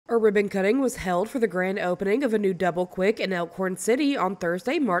A ribbon cutting was held for the grand opening of a new Double Kwik in Elkhorn City on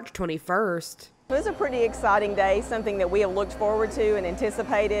Thursday, March 21st. It was a pretty exciting day, something that we have looked forward to and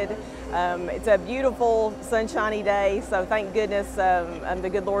anticipated. It's a beautiful, sunshiny day, so thank goodness the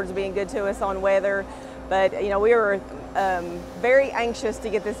good Lord's being good to us on weather. But we were very anxious to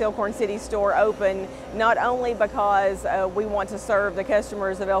get this Elkhorn City store open, not only because we want to serve the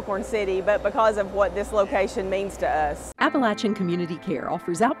customers of Elkhorn City, but because of what this location means to us. Appalachian Community Care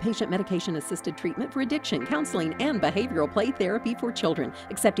offers outpatient medication-assisted treatment for addiction, counseling, and behavioral play therapy for children,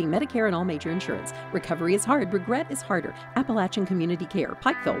 accepting Medicare and all major insurance. Recovery is hard, regret is harder. Appalachian Community Care,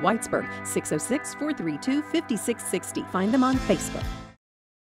 Pikeville, Whitesburg, 606-432-5660. Find them on Facebook.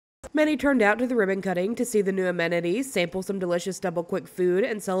 Many turned out to the ribbon cutting to see the new amenities, sample some delicious Double Kwik food,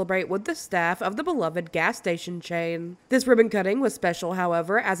 and celebrate with the staff of the beloved gas station chain. This ribbon cutting was special,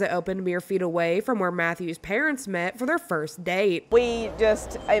 however, as it opened mere feet away from where Matthew's parents met for their first date. We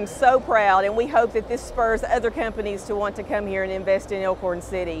just am so proud, and we hope that this spurs other companies to want to come here and invest in Elkhorn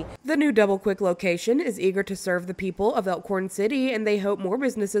City. The new Double Kwik location is eager to serve the people of Elkhorn City, and they hope more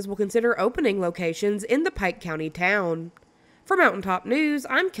businesses will consider opening locations in the Pike County town. For Mountaintop News,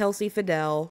 I'm Kelsey Fidel.